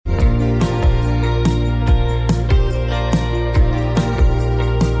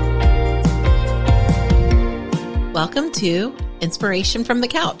Welcome to Inspiration from the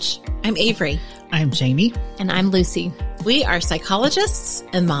Couch. I'm Avery. I'm Jamie. And I'm Lucy. We are psychologists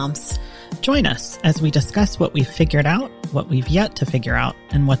and moms. Join us as we discuss what we've figured out, what we've yet to figure out,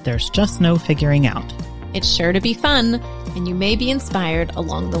 and what there's just no figuring out. It's sure to be fun, and you may be inspired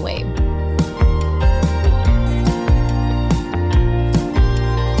along the way.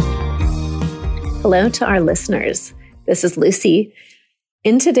 Hello to our listeners. This is Lucy.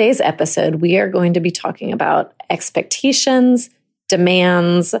 In today's episode, we are going to be talking about expectations,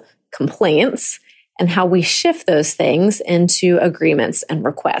 demands, complaints, and how we shift those things into agreements and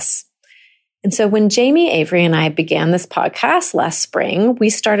requests. And so when Jamie, Avery, and I began this podcast last spring,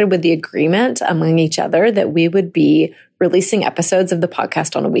 we started with the agreement among each other that we would be releasing episodes of the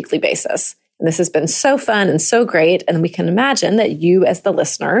podcast on a weekly basis. And this has been so fun and so great. And we can imagine that you as the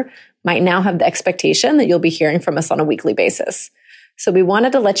listener might now have the expectation that you'll be hearing from us on a weekly basis. So we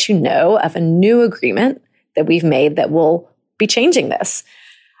wanted to let you know of a new agreement that we've made that will be changing this.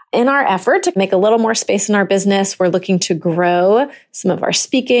 In our effort to make a little more space in our business, we're looking to grow some of our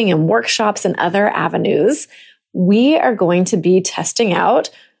speaking and workshops and other avenues. We are going to be testing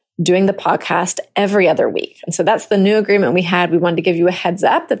out doing the podcast every other week. And so that's the new agreement we had. We wanted to give you a heads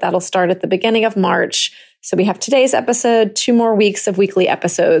up that that'll start at the beginning of March. So we have today's episode, 2 more weeks of weekly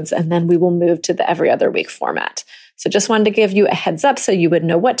episodes, and then we will move to the every other week format. So just wanted to give you a heads up so you would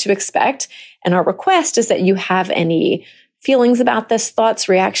know what to expect. And our request is that you have any feelings about this, thoughts,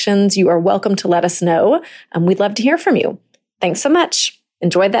 reactions, you are welcome to let us know. We'd love to hear from you. Thanks so much.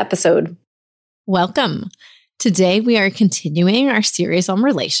 Enjoy the episode. Welcome. Today, we are continuing our series on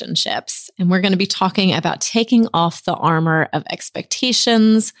relationships, and we're going to be talking about taking off the armor of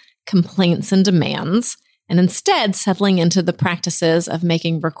expectations, complaints, and demands, and instead settling into the practices of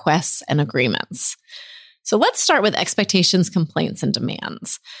making requests and agreements. So let's start with expectations, complaints, and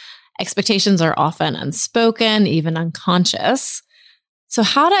demands. Expectations are often unspoken, even unconscious. So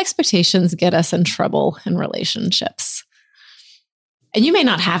how do expectations get us in trouble in relationships? And you may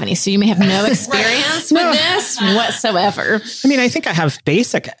not have any, so you may have no experience with this whatsoever. I mean, I think I have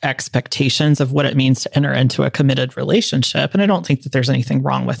basic expectations of what it means to enter into a committed relationship. And I don't think that there's anything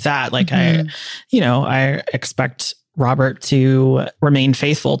wrong with that. Like I expect Robert to remain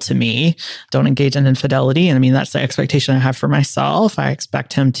faithful to me, don't engage in infidelity. And I mean, that's the expectation I have for myself. I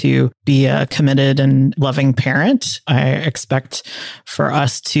expect him to be a committed and loving parent. I expect for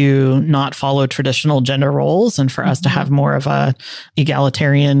us to not follow traditional gender roles and for us to have more of a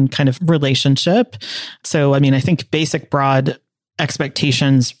egalitarian kind of relationship. So, I mean, I think basic broad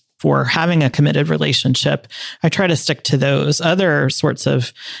expectations for having a committed relationship, I try to stick to those. Other sorts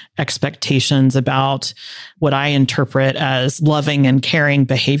of expectations about what I interpret as loving and caring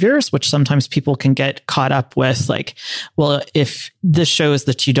behaviors, which sometimes people can get caught up with, like, well, if this shows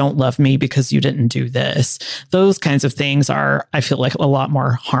that you don't love me because you didn't do this, those kinds of things are, I feel like, a lot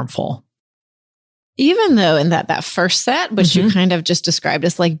more harmful. Even though in that first set, which you kind of just described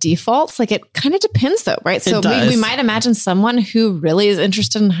as like defaults, like it kind of depends though, right? So we might imagine someone who really is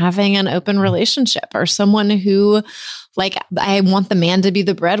interested in having an open relationship, or someone who, like, I want the man to be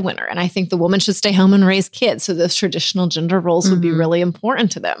the breadwinner and I think the woman should stay home and raise kids. So those traditional gender roles would be really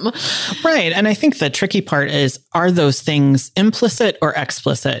important to them. Right. And I think the tricky part is, are those things implicit or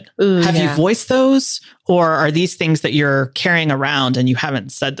explicit? Have you voiced those? Or are these things that you're carrying around and you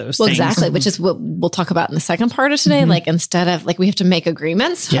haven't said those things? Exactly, which is what we'll talk about in the second part of today. Like, instead of, like, we have to make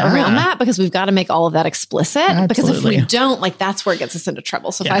agreements around that, because we've got to make all of that explicit. Absolutely. Because if we don't, like, that's where it gets us into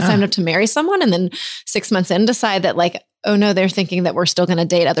trouble. So if I signed up to marry someone and then 6 months in decide that, like, oh no, they're thinking that we're still going to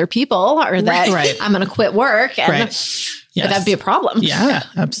date other people, or that I'm going to quit work, and that'd be a problem. Yeah,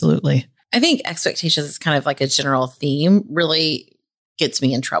 absolutely. I think expectations is kind of like a general theme, really gets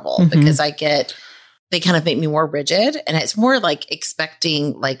me in trouble because they kind of make me more rigid, and it's more like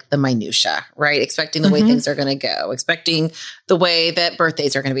expecting like the minutia, right? Expecting the way things are going to go, expecting the way that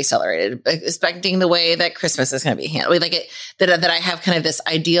birthdays are going to be celebrated, expecting the way that Christmas is going to be handled. Like that I have kind of this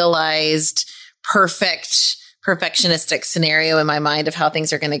idealized, perfectionistic scenario in my mind of how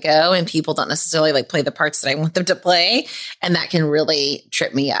things are going to go, and people don't necessarily like play the parts that I want them to play. And that can really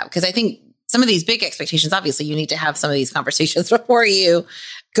trip me up, because I think some of these big expectations, obviously you need to have some of these conversations before you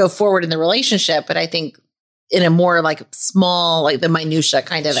go forward in the relationship. But I think in a more like small, like the minutia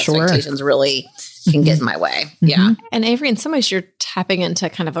kind of expectations really can get in my way. Yeah. And Avery, in some ways, you're tapping into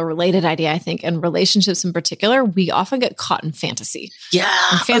kind of a related idea, I think. In relationships in particular, we often get caught in fantasy. Yeah.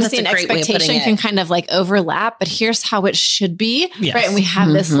 And fantasy and expectation can kind of like overlap, but here's how it should be. Yes. Right. And we have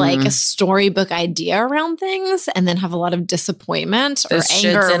this like a storybook idea around things, and then have a lot of disappointment or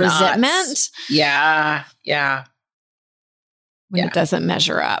anger or resentment. Yeah. Yeah. When it doesn't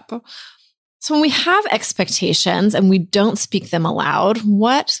measure up. So when we have expectations and we don't speak them aloud,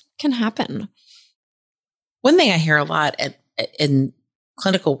 what can happen? One thing I hear a lot in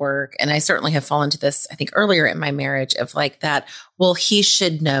clinical work, and I certainly have fallen to this, I think earlier in my marriage, of like that, well, he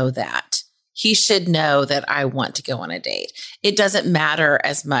should know that. He should know that I want to go on a date. It doesn't matter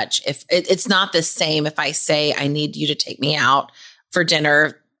as much if it's not the same if I say I need you to take me out for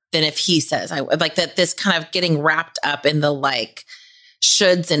dinner than if he says I like that. This kind of getting wrapped up in the like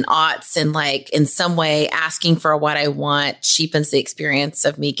shoulds and oughts and like in some way asking for what I want cheapens the experience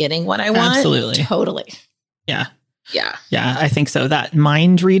of me getting what I want. Absolutely. Totally. Yeah. Yeah. Yeah, I think so. That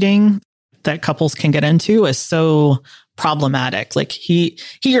mind reading that couples can get into is so problematic. Like he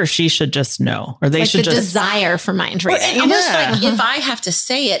or she should just know, or they like should the just desire for mind reading. Almost like if I have to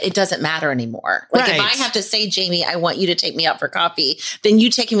say it, it doesn't matter anymore. Like if I have to say, Jamie, I want you to take me out for coffee, then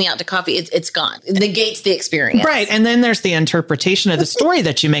you taking me out to coffee, it's gone. It negates the experience. Right. And then there's the interpretation of the story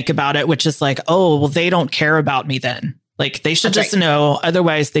that you make about it, which is like, oh, well, they don't care about me then. Like they should just know.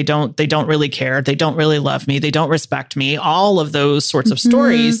 Otherwise, they don't really care. They don't really love me. They don't respect me. All of those sorts of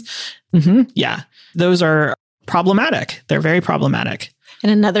stories. Mm-hmm. Yeah. Those are problematic. They're very problematic.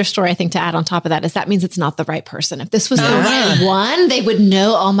 And another story I think to add on top of that is that means it's not the right person. If this was the right one, they would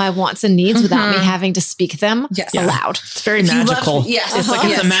know all my wants and needs without me having to speak them aloud. It's very magical. It's like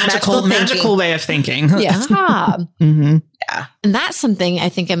it's a magical way of thinking. Yeah. Mm-hmm. Yeah. And that's something I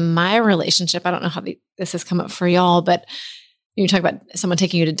think in my relationship, I don't know how this has come up for y'all, but you talk about someone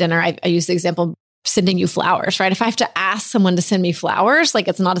taking you to dinner. I use the example of sending you flowers, right? If I have to ask someone to send me flowers, like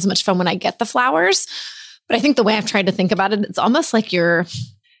it's not as much fun when I get the flowers. But I think the way I've tried to think about it, it's almost like you're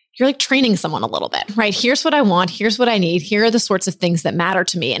like training someone a little bit, right? Here's what I want. Here's what I need. Here are the sorts of things that matter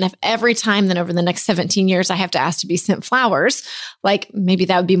to me. And if every time then over the next 17 years, I have to ask to be sent flowers, like maybe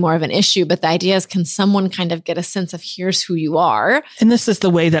that would be more of an issue. But the idea is, can someone kind of get a sense of here's who you are? And this is the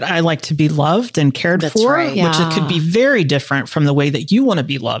way that I like to be loved and cared for, right. Which it could be very different from the way that you want to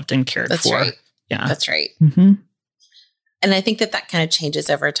be loved and cared for. Right. Yeah, that's right. Mm-hmm. And I think that kind of changes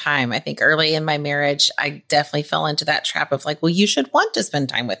over time. I think early in my marriage, I definitely fell into that trap of like, well, you should want to spend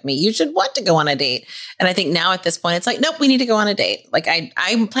time with me. You should want to go on a date. And I think now at this point, it's like, nope, we need to go on a date. Like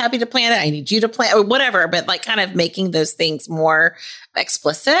I'm happy to plan it. I need you to plan or whatever. But like kind of making those things more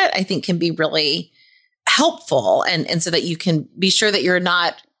explicit, I think can be really helpful. And so that you can be sure that you're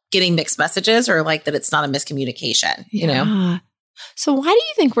not getting mixed messages or like that it's not a miscommunication, you know? So why do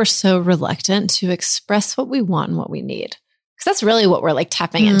you think we're so reluctant to express what we want and what we need? Because that's really what we're like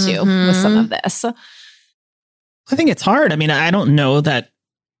tapping into with some of this. I think it's hard. I mean, I don't know that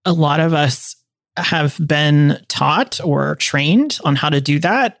a lot of us have been taught or trained on how to do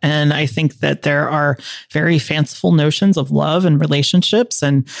that. And I think that there are very fanciful notions of love and relationships.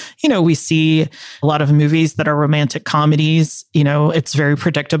 And, you know, we see a lot of movies that are romantic comedies. You know, it's very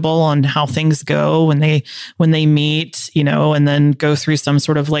predictable on how things go when they meet, you know, and then go through some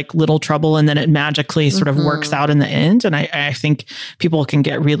sort of like little trouble and then it magically sort of works out in the end. And I think people can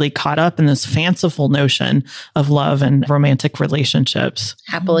get really caught up in this fanciful notion of love and romantic relationships.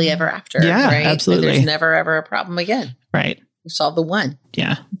 Happily ever after. Yeah, right? absolutely. And there's never, ever a problem again. Right. You solve the one.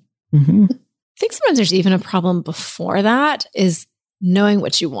 Yeah. Mm-hmm. I think sometimes there's even a problem before that is knowing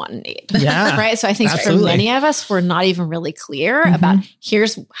what you want and need. Yeah. Right. So I think absolutely. for many of us, we're not even really clear about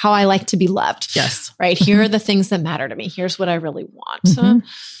here's how I like to be loved. Yes. Right. Here are the things that matter to me. Here's what I really want.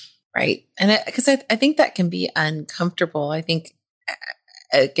 Right. And because I think that can be uncomfortable. I think,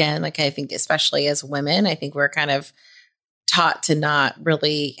 again, like I think especially as women, I think we're kind of taught to not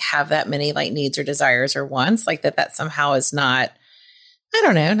really have that many like needs or desires or wants, like that somehow is not, I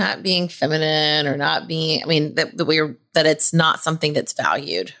don't know, not being feminine or not being, I mean, that it's not something that's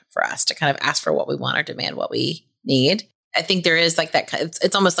valued for us to kind of ask for what we want or demand what we need. I think there is like that,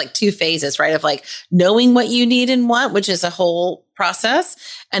 it's almost like two phases, right? Of like knowing what you need and want, which is a whole process,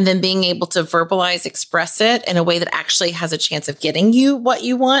 and then being able to verbalize, express it in a way that actually has a chance of getting you what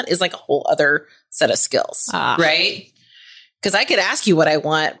you want is like a whole other set of skills, right? Because I could ask you what I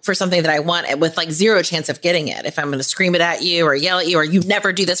want for something that I want with like zero chance of getting it. If I'm going to scream it at you or yell at you or you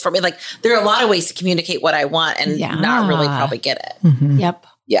never do this for me, like there are a lot of ways to communicate what I want and not really probably get it. Mm-hmm. Yep.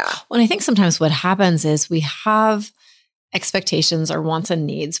 Yeah. Well, and I think sometimes what happens is we have expectations or wants and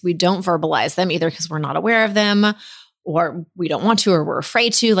needs. We don't verbalize them either because we're not aware of them or we don't want to or we're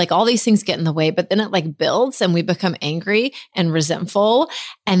afraid to. Like all these things get in the way, but then it like builds and we become angry and resentful.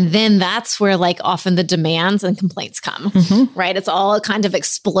 And then that's where like often the demands and complaints come, right? It's all kind of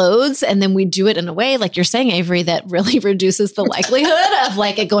explodes. And then we do it in a way, like you're saying, Avery, that really reduces the likelihood of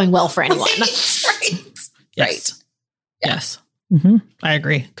like it going well for anyone. Right. Yes. Yeah. Yes. Mm-hmm. I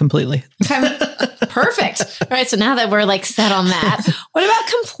agree completely. Perfect. All right. So now that we're like set on that, what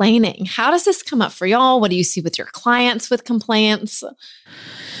about complaining? How does this come up for y'all? What do you see with your clients with complaints?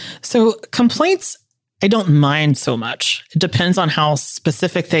 So complaints, I don't mind so much. It depends on how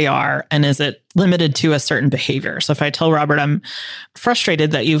specific they are. And is it limited to a certain behavior? So if I tell Robert, I'm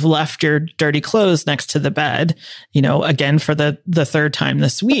frustrated that you've left your dirty clothes next to the bed, again, for the third time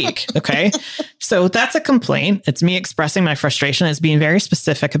this week. Okay. So that's a complaint. It's me expressing my frustration as being very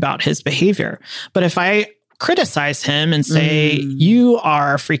specific about his behavior. But if I criticize him and say, you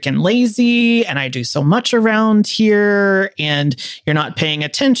are freaking lazy and I do so much around here and you're not paying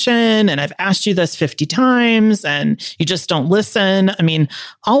attention and I've asked you this 50 times and you just don't listen. I mean,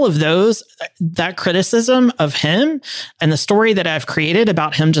 all of those, that criticism of him and the story that I've created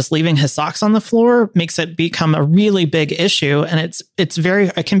about him just leaving his socks on the floor makes it become a really big issue. And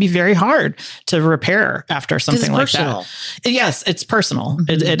it can be very hard to repair after something like that. Yes, it's personal.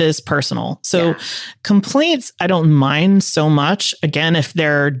 Mm-hmm. It is personal. So complaints, I don't mind so much. Again, if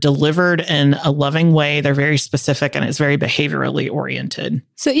they're delivered in a loving way, they're very specific and it's very behaviorally oriented.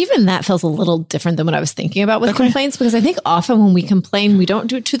 So even that feels a little different than what I was thinking about with complaints, because I think often when we complain, we don't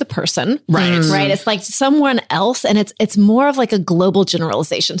do it to the person. Right. Right. It's like someone else, and it's more of like a global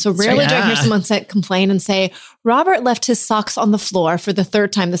generalization. So rarely do I hear someone complain and say, Robert left his socks on the floor for the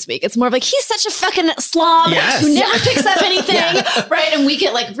third time this week. It's more of like, he's such a fucking slob who never picks up anything. Right. And we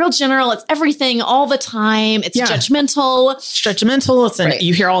get like real general. It's everything all the time. It's judgmental. It's judgmental. It's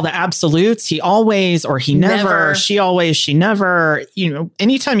you hear all the absolutes. He always, or he never, she always, she never,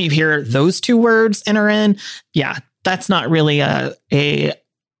 anytime you hear those two words enter in, that's not really a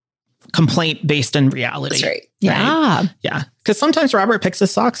complaint based in reality. That's right. Yeah. Yeah. Because sometimes Robert picks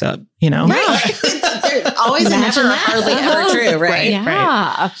his socks up, Right. Always and never, hardly ever true, right? Yeah.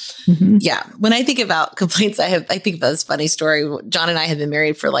 Right. Mm-hmm. Yeah. When I think about complaints, I think about this funny story. John and I had been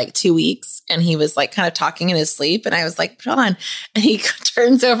married for like 2 weeks and he was like kind of talking in his sleep. And I was like, John, and he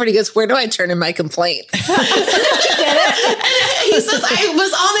turns over and he goes, where do I turn in my complaint? And he says, I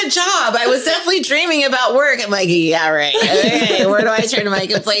was on a job. I was definitely dreaming about work. I'm like, yeah, right. Okay, where do I turn in my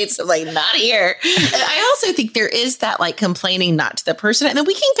complaints? I'm like, not here. And I also think there is that like complaining not to the person. And then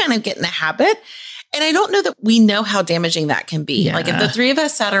we can kind of get in the habit. And I don't know that we know how damaging that can be. Yeah. Like if the three of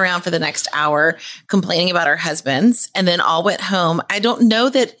us sat around for the next hour complaining about our husbands and then all went home, I don't know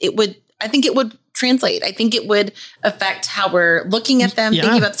that I think it would translate. I think it would affect how we're looking at them,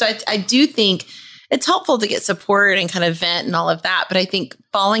 thinking about. So I do think it's helpful to get support and kind of vent and all of that. But I think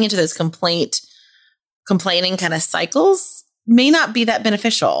falling into those complaining kind of cycles may not be that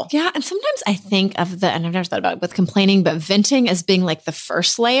beneficial. Yeah. And sometimes I think and I've never thought about it with complaining, but venting as being like the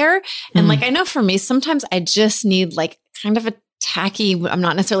first layer. And like, I know for me, sometimes I just need like kind of a tacky, I'm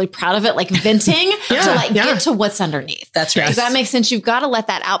not necessarily proud of it, like venting to get to what's underneath. That's right. Does that make sense? You've got to let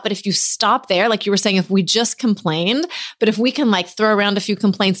that out. But if you stop there, like you were saying, if we just complained, but if we can like throw around a few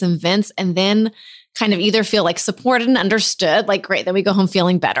complaints and vents and then kind of either feel like supported and understood, like great, then we go home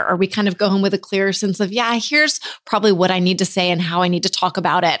feeling better, or we kind of go home with a clearer sense of, here's probably what I need to say and how I need to talk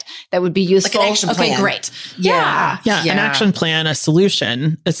about it. That would be useful. Like an action plan. Okay, great. Yeah. An action plan, a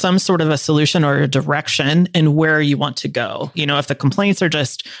solution. It's some sort of a solution or a direction and where you want to go. If the complaints are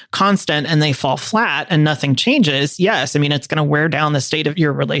just constant and they fall flat and nothing changes, yes, I mean, it's going to wear down the state of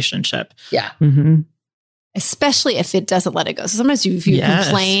your relationship. Yeah. Mm-hmm. Especially if it doesn't let it go. So sometimes if you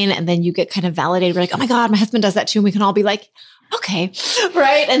complain and then you get kind of validated, we're like, oh my God, my husband does that too. And we can all be like, okay.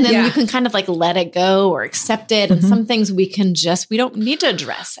 Right. And then you can kind of like let it go or accept it. And some things we don't need to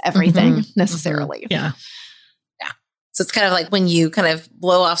address everything necessarily. Yeah. Yeah. So it's kind of like when you kind of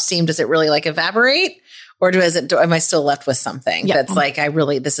blow off steam, does it really like evaporate? Or am I still left with something that's like,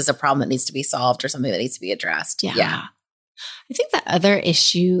 this is a problem that needs to be solved or something that needs to be addressed? Yeah. I think the other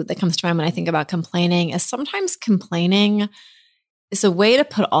issue that comes to mind when I think about complaining is sometimes complaining is a way to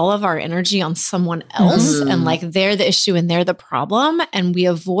put all of our energy on someone else and like they're the issue and they're the problem. And we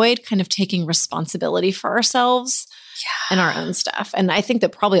avoid kind of taking responsibility for ourselves and our own stuff. And I think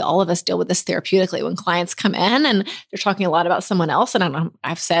that probably all of us deal with this therapeutically when clients come in and they're talking a lot about someone else. And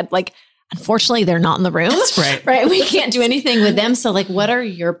I've said like, unfortunately, they're not in the room. Right. We can't do anything with them. So like, what are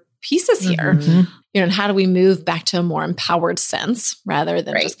your pieces here? And how do we move back to a more empowered sense rather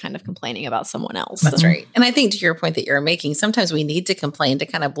than just kind of complaining about someone else? That's right. And I think to your point that you're making, sometimes we need to complain to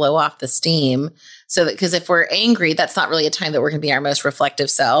kind of blow off the steam because if we're angry, that's not really a time that we're going to be our most reflective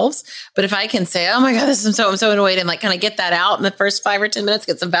selves. But if I can say, oh my God, I'm so annoyed and like kind of get that out in the first 5 or 10 minutes,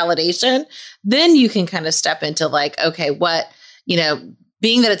 get some validation, then you can kind of step into like, okay, what,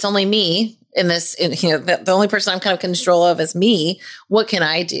 being that it's only me in this, the only person I'm kind of in control of is me. What can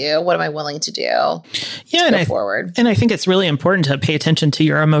I do? What am I willing to do? Yeah. To go forward. And I think it's really important to pay attention to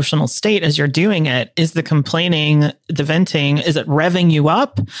your emotional state as you're doing it. Is the complaining, the venting, is it revving you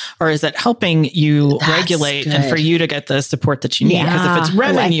up or is it helping you regulate and for you to get the support that you need? Because if it's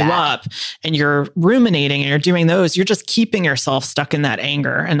revving you up and you're ruminating and you're doing those, you're just keeping yourself stuck in that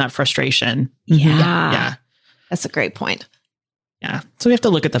anger and that frustration. Yeah. That's a great point. Yeah. So we have to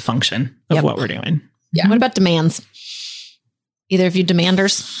look at the function of what we're doing. Yeah. What about demands? Either of you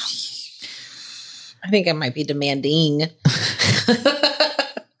demanders? I think I might be demanding.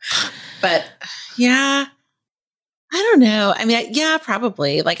 But yeah, I don't know. I mean, yeah,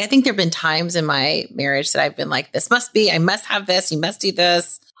 probably. Like, I think there've been times in my marriage that I've been like, I must have this. You must do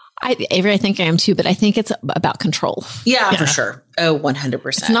this. Avery, I think I am too, but I think it's about control. Yeah, for sure. Oh, 100%.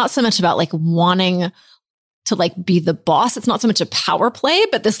 It's not so much about like wanting to like be the boss. It's not so much a power play,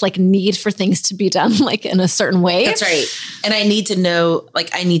 but this like need for things to be done like in a certain way. That's right. And I need to know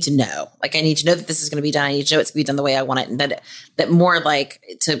that this is going to be done. I need to know it's going to be done the way I want it. And that more like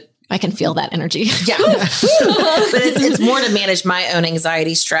to, I can feel that energy. Yeah. But it's more to manage my own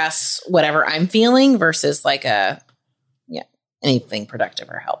anxiety, stress, whatever I'm feeling versus like anything productive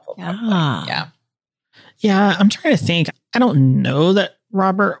or helpful. Yeah. Yeah. I'm trying to think. I don't know that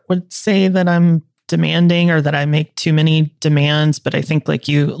Robert would say that I'm demanding or that I make too many demands, but I think like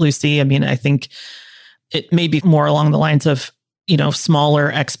you, Lucy, I mean, I think it may be more along the lines of,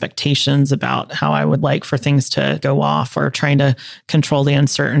 smaller expectations about how I would like for things to go off or trying to control the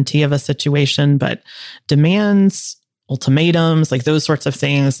uncertainty of a situation. But demands, ultimatums, like those sorts of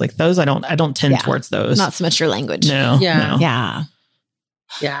things, like those, I don't tend towards those. Not so much your language. No. Yeah. No. Yeah.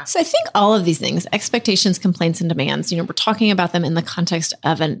 Yeah. So I think all of these things, expectations, complaints, and demands, we're talking about them in the context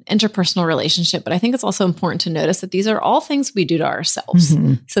of an interpersonal relationship, but I think it's also important to notice that these are all things we do to ourselves.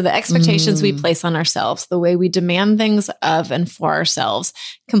 Mm-hmm. So the expectations we place on ourselves, the way we demand things of and for ourselves,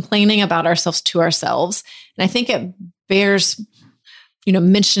 complaining about ourselves to ourselves. And I think it bears,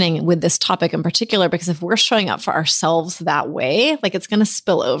 mentioning with this topic in particular, because if we're showing up for ourselves that way, like it's going to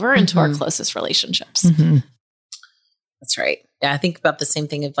spill over into our closest relationships. Mm-hmm. That's right. Yeah, I think about the same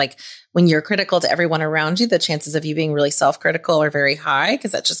thing of like when you're critical to everyone around you, the chances of you being really self-critical are very high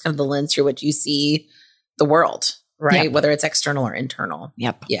because that's just kind of the lens through which you see the world, right? Yep. Whether it's external or internal.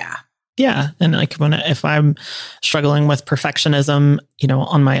 Yep. Yeah. Yeah. And like if I'm struggling with perfectionism,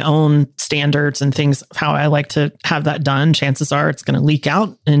 on my own standards and things, how I like to have that done, chances are it's going to leak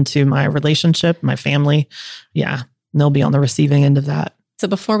out into my relationship, my family. Yeah. They'll be on the receiving end of that. So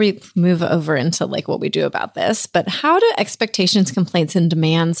before we move over into like what we do about this, but how do expectations, complaints, and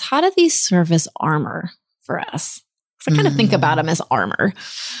demands, how do these serve as armor for us? Because I kind of think about them as armor.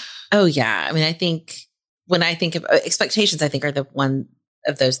 Oh, yeah. I mean, I think when I think of expectations, I think are the one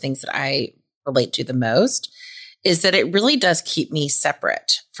of those things that I relate to the most is that it really does keep me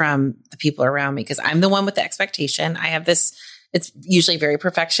separate from the people around me because I'm the one with the expectation. I have this, it's usually very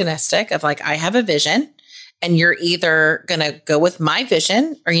perfectionistic of like, I have a vision. And you're either going to go with my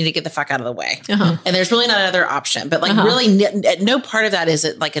vision or you need to get the fuck out of the way. Uh-huh. And there's really not another option. But like really no part of that is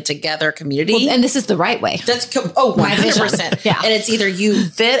it like a together community. Well, and this is the right way. That's 100%. Yeah. And it's either you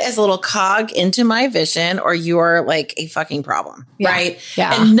fit as a little cog into my vision or you are like a fucking problem. Yeah. Right.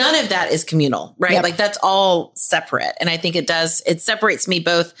 Yeah. And none of that is communal. Right. Yep. Like that's all separate. And I think it separates me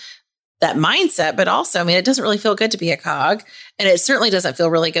both that mindset, but also, I mean, it doesn't really feel good to be a cog. And it certainly doesn't feel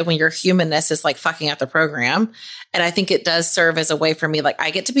really good when your humanness is like fucking out the program. And I think it does serve as a way for me, like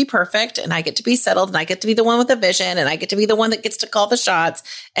I get to be perfect and I get to be settled and I get to be the one with the vision and I get to be the one that gets to call the shots.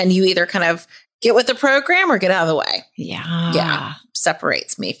 And you either kind of get with the program or get out of the way. Yeah. Yeah.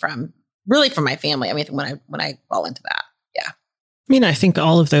 Separates me from my family. I mean, when I fall into that. Yeah. I mean, I think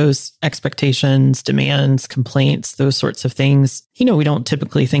all of those expectations, demands, complaints, those sorts of things, we don't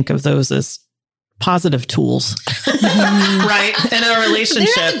typically think of those as positive tools, right? In a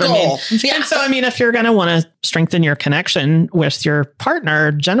relationship. And so, if you're going to want to strengthen your connection with your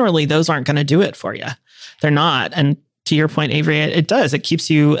partner, generally those aren't going to do it for you. They're not. And to your point, Avery, it does. It keeps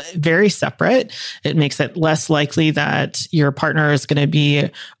you very separate. It makes it less likely that your partner is going to be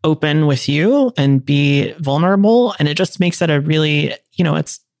open with you and be vulnerable. And it just makes it a really,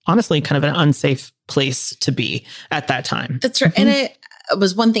 it's honestly kind of an unsafe place to be at that time. That's right. Mm-hmm. And it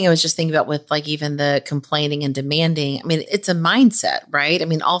was one thing I was just thinking about with like even the complaining and demanding. I mean, it's a mindset, right? I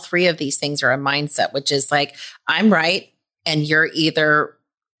mean, all three of these things are a mindset, which is like, I'm right. And you're either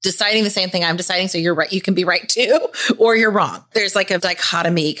deciding the same thing I'm deciding. So you're right. You can be right too, or you're wrong. There's like a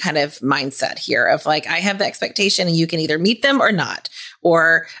dichotomy kind of mindset here of like, I have the expectation and you can either meet them or not,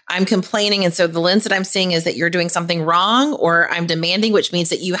 or I'm complaining. And so the lens that I'm seeing is that you're doing something wrong, or I'm demanding, which means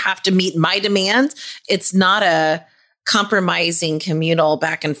that you have to meet my demands. It's not a compromising communal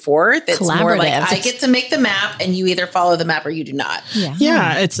back and forth. It's more like I get to make the map and you either follow the map or you do not.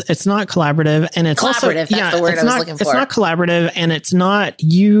 Yeah. It's not collaborative, and it's collaborative. Also, that's the word I was looking for. It's not collaborative, and it's not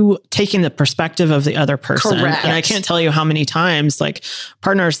you taking the perspective of the other person. Correct. And I can't tell you how many times like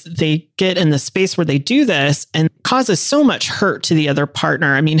partners, they get in the space where they do this and causes so much hurt to the other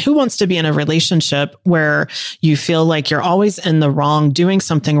partner. I mean, who wants to be in a relationship where you feel like you're always in the wrong, doing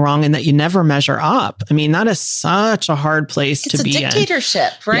something wrong, and that you never measure up? I mean, that is such a hard place to be in. It's a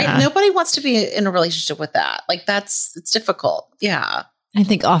dictatorship, right? Yeah. Nobody wants to be in a relationship with that. Like it's difficult. Yeah. I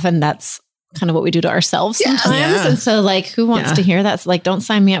think often that's kind of what we do to ourselves sometimes. Yeah. And so like, who wants to hear that? It's like, don't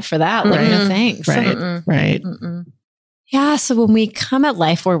sign me up for that. Like, no thanks. Right. Right. Yeah. So when we come at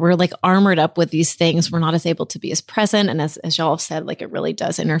life where we're like armored up with these things, we're not as able to be as present. And as y'all have said, like it really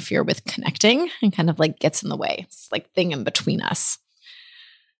does interfere with connecting and kind of like gets in the way. It's like thing in between us.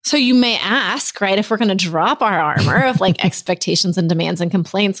 So you may ask, right, if we're going to drop our armor of like expectations and demands and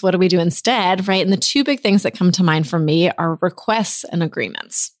complaints, what do we do instead, right? And the two big things that come to mind for me are requests and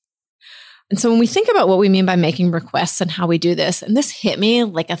agreements. And so when we think about what we mean by making requests and how we do this, and this hit me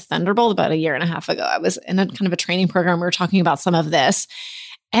like a thunderbolt about 1.5 years ago. I was in a kind of a training program. We were talking about some of this.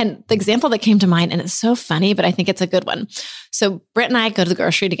 And the example that came to mind, and it's so funny, but I think it's a good one. So Britt and I go to the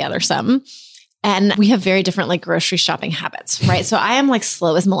grocery together some. And we have very different like grocery shopping habits, right? So I am like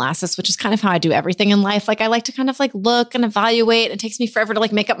slow as molasses, which is kind of how I do everything in life. Like I like to kind of like look and evaluate. It takes me forever to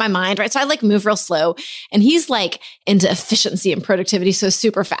like make up my mind, right? So I like move real slow. And he's like into efficiency and productivity, so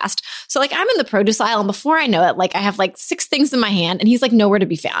super fast. So like I'm in the produce aisle, and before I know it, like I have like 6 things in my hand, and he's like nowhere to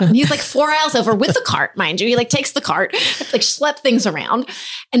be found. And he's like 4 aisles over with the cart, mind you. He like takes the cart, like schlep things around.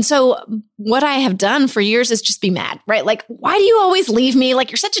 And so what I have done for years is just be mad, right? Like, why do you always leave me? Like,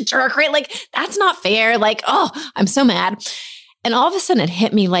 you're such a jerk, right? Like, that's not fair. Like, oh, I'm so mad. And all of a sudden it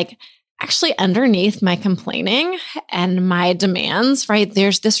hit me like, actually underneath my complaining and my demands, right?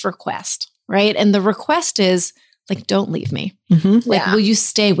 There's this request, right? And the request is like, don't leave me. Like, will you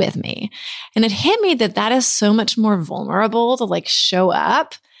stay with me? And it hit me that that is so much more vulnerable to like show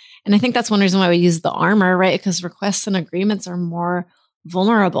up. And I think that's one reason why we use the armor, right? Because requests and agreements are more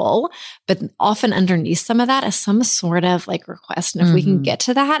vulnerable, but often underneath some of that is some sort of like request. And if we can get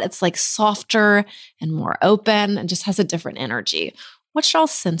to that, it's like softer and more open and just has a different energy. What's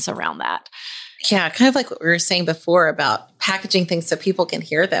y'all's sense around that? Yeah, kind of like what we were saying before about packaging things so people can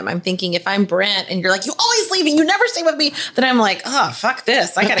hear them. I'm thinking if I'm Brent and you're like, you always leave and you never stay with me, then I'm like, oh, fuck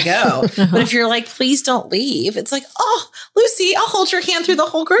this. I got to go. But if you're like, please don't leave, it's like, oh, Lucy, I'll hold your hand through the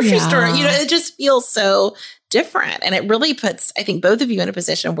whole grocery store. You know, it just feels so different. And it really puts, I think, both of you in a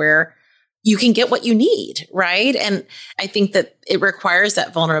position where you can get what you need, right? And I think that it requires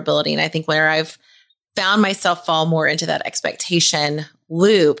that vulnerability. And I think where I've found myself fall more into that expectation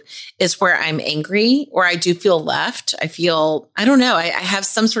loop is where I'm angry, or I do feel left. I feel, I don't know, I have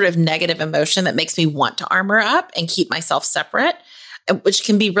some sort of negative emotion that makes me want to armor up and keep myself separate, which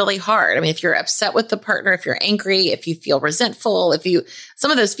can be really hard. I mean, if you're upset with the partner, if you're angry, if you feel resentful,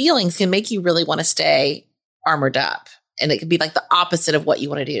 some of those feelings can make you really want to stay armored up. And it could be like the opposite of what you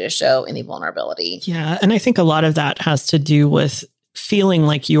want to do to show any vulnerability. Yeah. And I think a lot of that has to do with feeling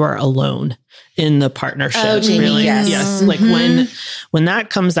like you are alone in the partnership. Oh, Jamie, really. yes. Like when that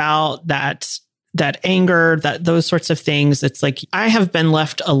comes out, that anger, those sorts of things, it's like I have been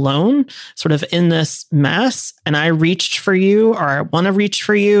left alone sort of in this mess, and I reached for you, or I want to reach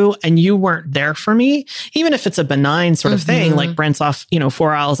for you, and you weren't there for me, even if it's a benign sort of thing, like Brent's off,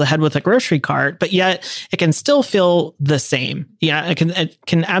 4 aisles ahead with a grocery cart, but yet it can still feel the same. Yeah. It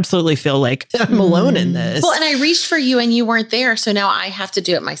can absolutely feel like I'm alone in this. Well, and I reached for you and you weren't there. So now I have to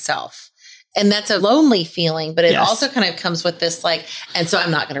do it myself. And that's a lonely feeling, but it also kind of comes with this like, and so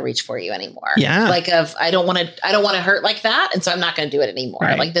I'm not going to reach for you anymore. Yeah. Like I don't want to hurt like that. And so I'm not going to do it anymore.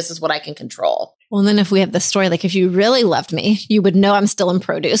 Right. Like this is what I can control. Well, and then if we have the story, like if you really loved me, you would know I'm still in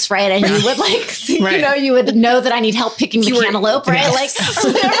produce, right? And you would like, you would know that I need help picking the cantaloupe, right? Like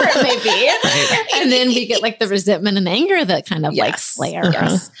whatever it may be. Right. And then we get like the resentment and anger that kind of like flare.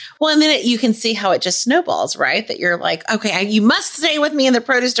 Yes. Well, and then you can see how it just snowballs, right? That you're like, okay, you must stay with me in the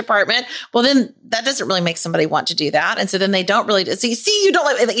produce department. Well, then that doesn't really make somebody want to do that. And so then they don't really see, you don't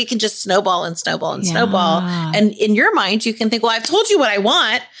like it can just snowball and snowball and snowball. And in your mind, you can think, well, I've told you what I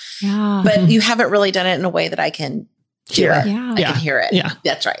want, but you haven't really done it in a way that I can hear it. Yeah. I can hear it. Yeah.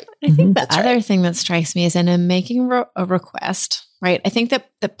 That's right. I think the other thing that strikes me is in making a request, right? I think that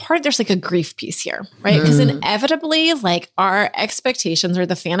there's like a grief piece here, right? Because inevitably, like our expectations or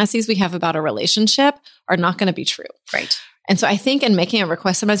the fantasies we have about a relationship are not going to be true. Right. And so I think in making a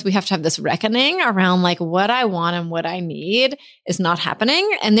request, sometimes we have to have this reckoning around like what I want and what I need is not happening.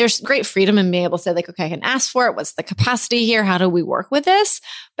 And there's great freedom in being able to say like, okay, I can ask for it. What's the capacity here? How do we work with this?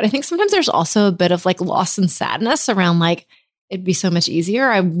 But I think sometimes there's also a bit of like loss and sadness around like, it'd be so much easier.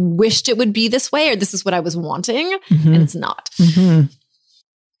 I wished it would be this way, or this is what I was wanting, and it's not. Kind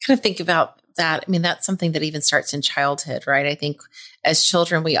of think about that. I mean, that's something that even starts in childhood, right? I think as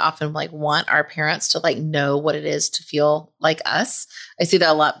children, we often like want our parents to like know what it is to feel like us. I see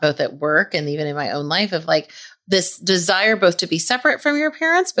that a lot, both at work and even in my own life, of like this desire both to be separate from your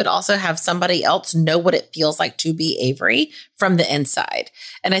parents, but also have somebody else know what it feels like to be Avery from the inside.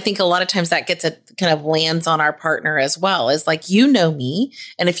 And I think a lot of times that gets kind of lands on our partner as well, is like, you know me.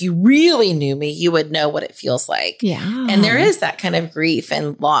 And if you really knew me, you would know what it feels like. Yeah. And there is that kind of grief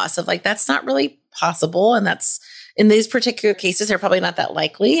and loss of like, that's not really possible. And that's in these particular cases, they're probably not that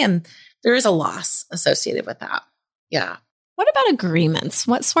likely. And there is a loss associated with that. Yeah. What about agreements?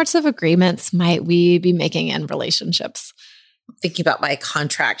 What sorts of agreements might we be making in relationships? Thinking about my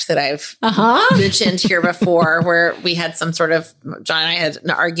contract that I've mentioned here before, where we had some sort of, John and I had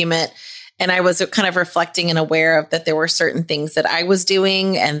an argument, and I was kind of reflecting and aware of that there were certain things that I was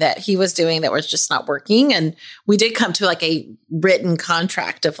doing and that he was doing that was just not working. And we did come to like a written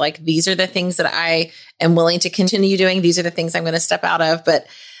contract of like, these are the things that I am willing to continue doing. These are the things I'm going to step out of. But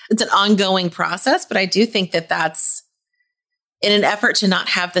it's an ongoing process. But I do think that that's, in an effort to not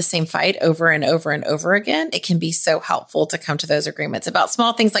have the same fight over and over and over again, it can be so helpful to come to those agreements about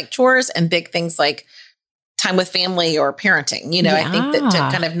small things like chores and big things like time with family or parenting. You know, I think that to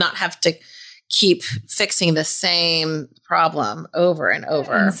kind of not have to keep fixing the same problem over and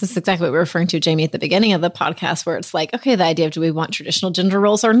over. And this is exactly what we were referring to, Jamie, at the beginning of the podcast, where it's like, okay, the idea of do we want traditional gender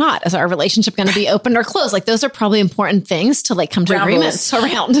roles or not? Is our relationship going to be open or closed? Like those are probably important things to like come to agreements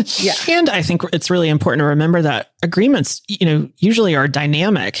around. Yeah. And I think it's really important to remember that agreements, you know, usually are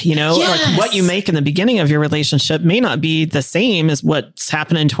dynamic, you know, like what you make in the beginning of your relationship may not be the same as what's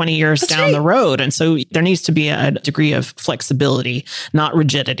happening 20 years down the road. And so there needs to be a degree of flexibility, not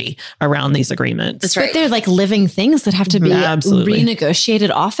rigidity around these agreements. That's right. But they're like living things that have to be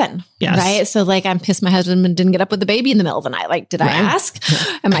renegotiated often. Yes. Right. So like, I'm pissed my husband didn't get up with the baby in the middle of the night. Like, did I ask?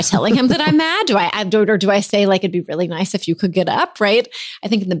 Am I telling him that I'm mad? Do I say like, it'd be really nice if you could get up? Right. I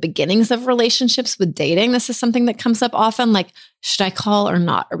think in the beginnings of relationships with dating, this is something that comes up often. Like, should I call or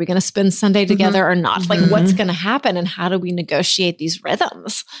not? Are we going to spend Sunday together or not? Like, what's going to happen? And how do we negotiate these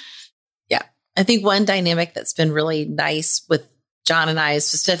rhythms? Yeah. I think one dynamic that's been really nice with John and I, is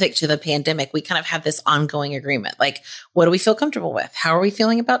specific to the pandemic, we kind of have this ongoing agreement. Like, what do we feel comfortable with? How are we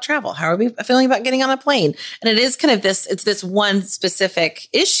feeling about travel? How are we feeling about getting on a plane? And it is kind of it's this one specific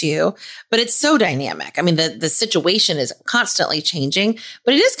issue, but it's so dynamic. I mean, the situation is constantly changing,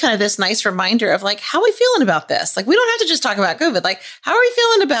 but it is kind of this nice reminder of like, how are we feeling about this? Like, we don't have to just talk about COVID. Like, how are we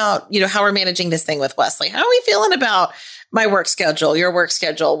feeling about, you know, how we're managing this thing with Wesley? How are we feeling about my work schedule, your work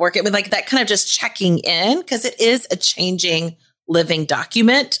schedule, working with like that kind of just checking in, because it is a changing living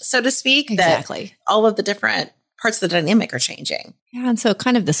document, so to speak. Exactly. That all of the different parts of the dynamic are changing. Yeah. And so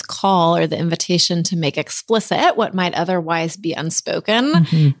kind of this call or the invitation to make explicit what might otherwise be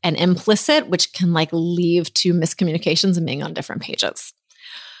unspoken and implicit, which can like lead to miscommunications and being on different pages.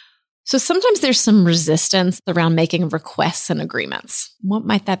 So sometimes there's some resistance around making requests and agreements. What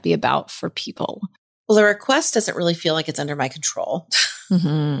might that be about for people? Well, the request doesn't really feel like it's under my control.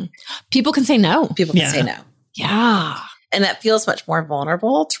 People can say no. People can say no. Yeah. And that feels much more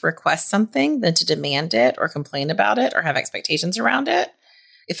vulnerable to request something than to demand it or complain about it or have expectations around it.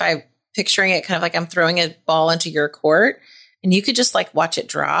 If I'm picturing it kind of like I'm throwing a ball into your court and you could just like watch it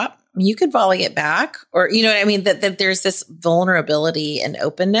drop, you could volley it back, or, you know what I mean? That there's this vulnerability and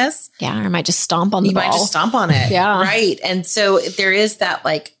openness. Yeah. Or I might just stomp on the ball. You might just stomp on it. Yeah. Right. And so there is that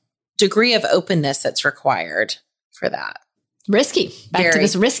like degree of openness that's required for that. Risky. Back to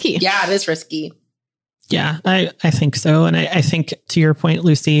this risky. Yeah, it is risky. Yeah, I think so. And I think to your point,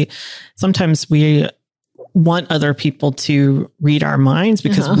 Lucy, sometimes we want other people to read our minds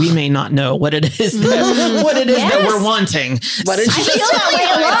because we may not know what it is that we're wanting. What did you I feel that way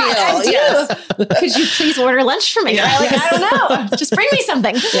a lot. I do. Yes. Could you please order lunch for me? Yeah. Like, I don't know. Just bring me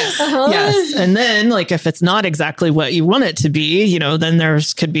something. Yes. Yes. And then like, if it's not exactly what you want it to be, you know, then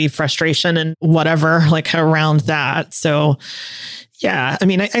could be frustration and whatever, like around that. So yeah, I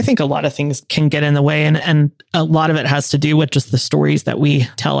mean, I think a lot of things can get in the way, and a lot of it has to do with just the stories that we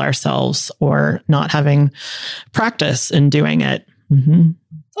tell ourselves or not having practice in doing it. It's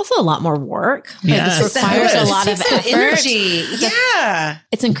also a lot more work. Yes. This requires a lot of effort. Energy. Yeah.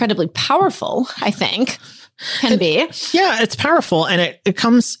 It's incredibly powerful, I think. can be. Yeah, it's powerful. And it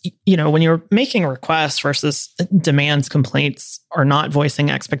comes, when you're making requests versus demands, complaints, or not voicing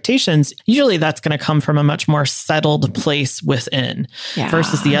expectations, usually that's going to come from a much more settled place within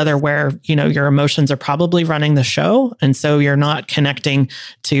versus the other where, your emotions are probably running the show. And so you're not connecting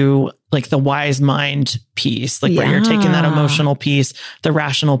to like the wise mind piece, like where you're taking that emotional piece, the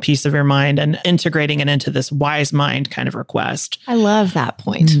rational piece of your mind and integrating it into this wise mind kind of request. I love that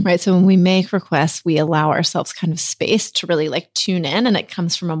point, right? So when we make requests, we allow ourselves kind of space to really like tune in, and it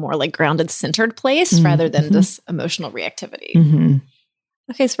comes from a more like grounded, centered place rather than this emotional reactivity.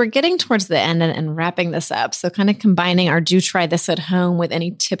 Okay, so we're getting towards the end and wrapping this up. So kind of combining our do try this at home with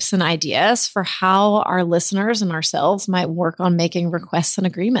any tips and ideas for how our listeners and ourselves might work on making requests and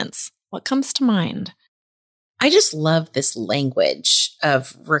agreements. What comes to mind? I just love this language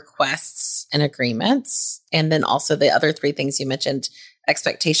of requests and agreements. And then also the other three things you mentioned,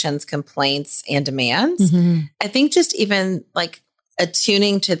 expectations, complaints, and demands. I think just even like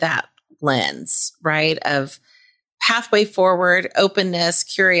attuning to that lens, right? Of pathway forward, openness,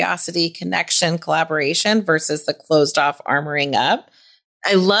 curiosity, connection, collaboration versus the closed off armoring up.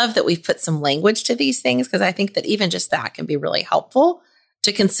 I love that we've put some language to these things because I think that even just that can be really helpful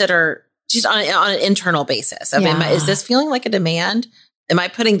to consider just on an internal basis. Is this feeling like a demand? Am I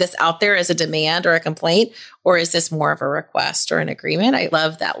putting this out there as a demand or a complaint? Or is this more of a request or an agreement? I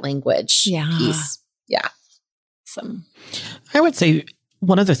love that language piece. Yeah. Awesome. I would say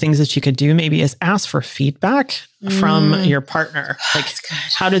one of the things that you could do maybe is ask for feedback from your partner. Like,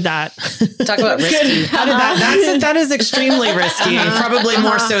 how did that talk about risky? How did that is extremely risky, probably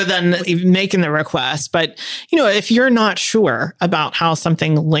more so than even making the request. But, if you're not sure about how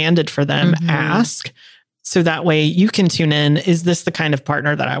something landed for them, ask. So that way you can tune in. Is this the kind of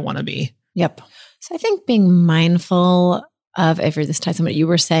partner that I want to be? Yep. So I think being mindful of, Avery, this ties in what you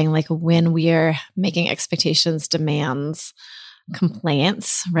were saying, like when we are making expectations, demands,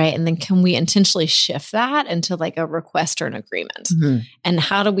 complaints, right? And then can we intentionally shift that into like a request or an agreement? And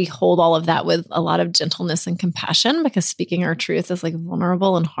how do we hold all of that with a lot of gentleness and compassion? Because speaking our truth is like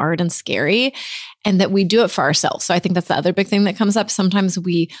vulnerable and hard and scary, and that we do it for ourselves. So I think that's the other big thing that comes up. Sometimes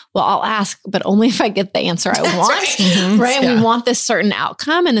I'll ask, but only if I get the answer I want, right? And we want this certain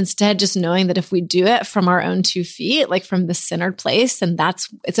outcome. And instead just knowing that if we do it from our own 2 feet, like from the centered place, and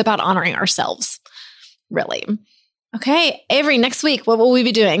it's about honoring ourselves, really. Okay, Avery, next week, what will we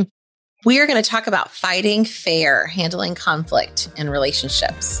be doing? We are going to talk about fighting fair, handling conflict in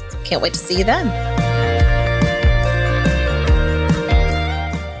relationships. Can't wait to see you then.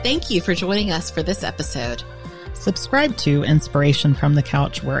 Thank you for joining us for this episode. Subscribe to Inspiration from the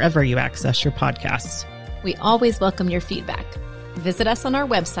Couch wherever you access your podcasts. We always welcome your feedback. Visit us on our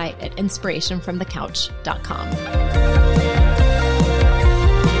website at inspirationfromthecouch.com.